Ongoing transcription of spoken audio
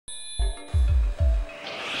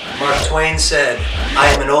Twain said, "I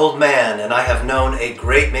am an old man and I have known a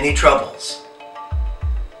great many troubles,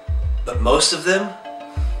 but most of them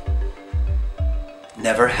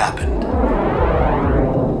never happened."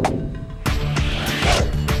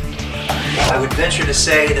 I would venture to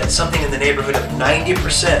say that something in the neighborhood of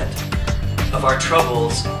 90% of our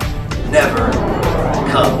troubles never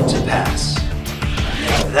come to pass.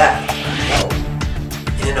 And that,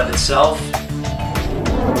 in and of itself,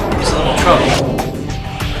 is a little trouble.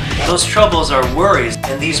 Those troubles are worries,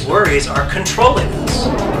 and these worries are controlling us.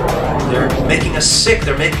 They're making us sick,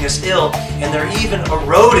 they're making us ill, and they're even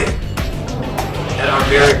eroding at our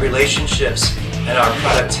very relationships and our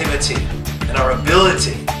productivity and our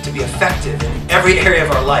ability to be effective in every area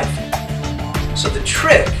of our life. So the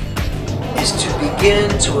trick is to begin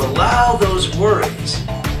to allow those worries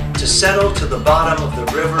to settle to the bottom of the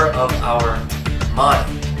river of our mind,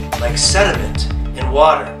 like sediment in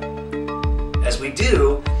water. As we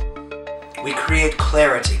do, we create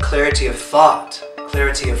clarity, clarity of thought,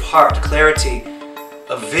 clarity of heart, clarity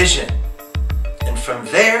of vision. And from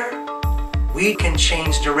there, we can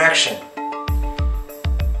change direction,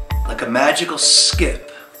 like a magical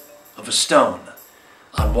skip of a stone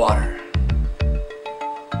on water.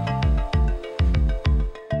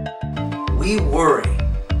 We worry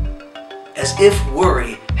as if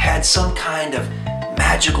worry had some kind of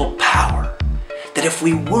magical power, that if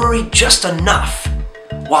we worry just enough,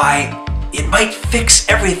 why, it might fix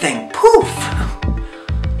everything, poof!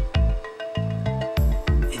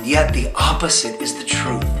 And yet the opposite is the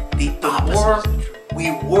truth. The more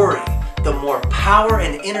we worry, the more power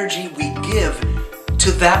and energy we give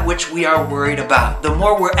to that which we are worried about. The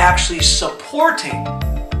more we're actually supporting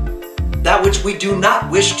that which we do not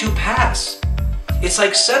wish to pass. It's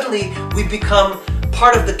like suddenly we become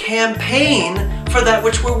part of the campaign for that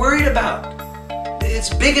which we're worried about. Its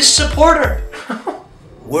biggest supporter.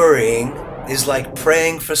 Worrying is like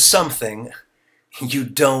praying for something you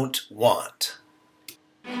don't want.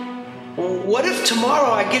 What if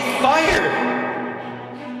tomorrow I get fired?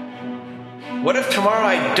 What if tomorrow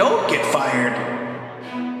I don't get fired?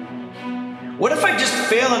 What if I just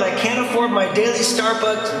fail and I can't afford my daily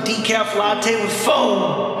Starbucks decaf latte with foam?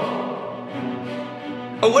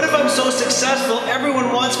 Or what if I'm so successful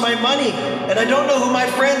everyone wants my money and I don't know who my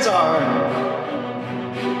friends are?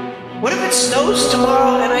 What if it snows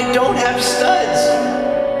tomorrow and I don't have studs?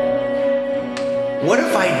 What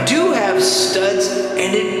if I do have studs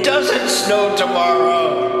and it doesn't snow tomorrow?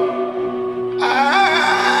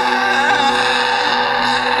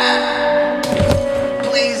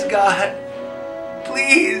 Please, God,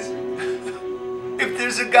 please, if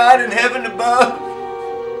there's a God in heaven above,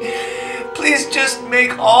 please just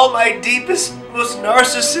make all my deepest, most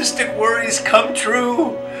narcissistic worries come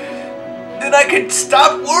true. Then I could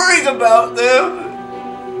stop worrying about them.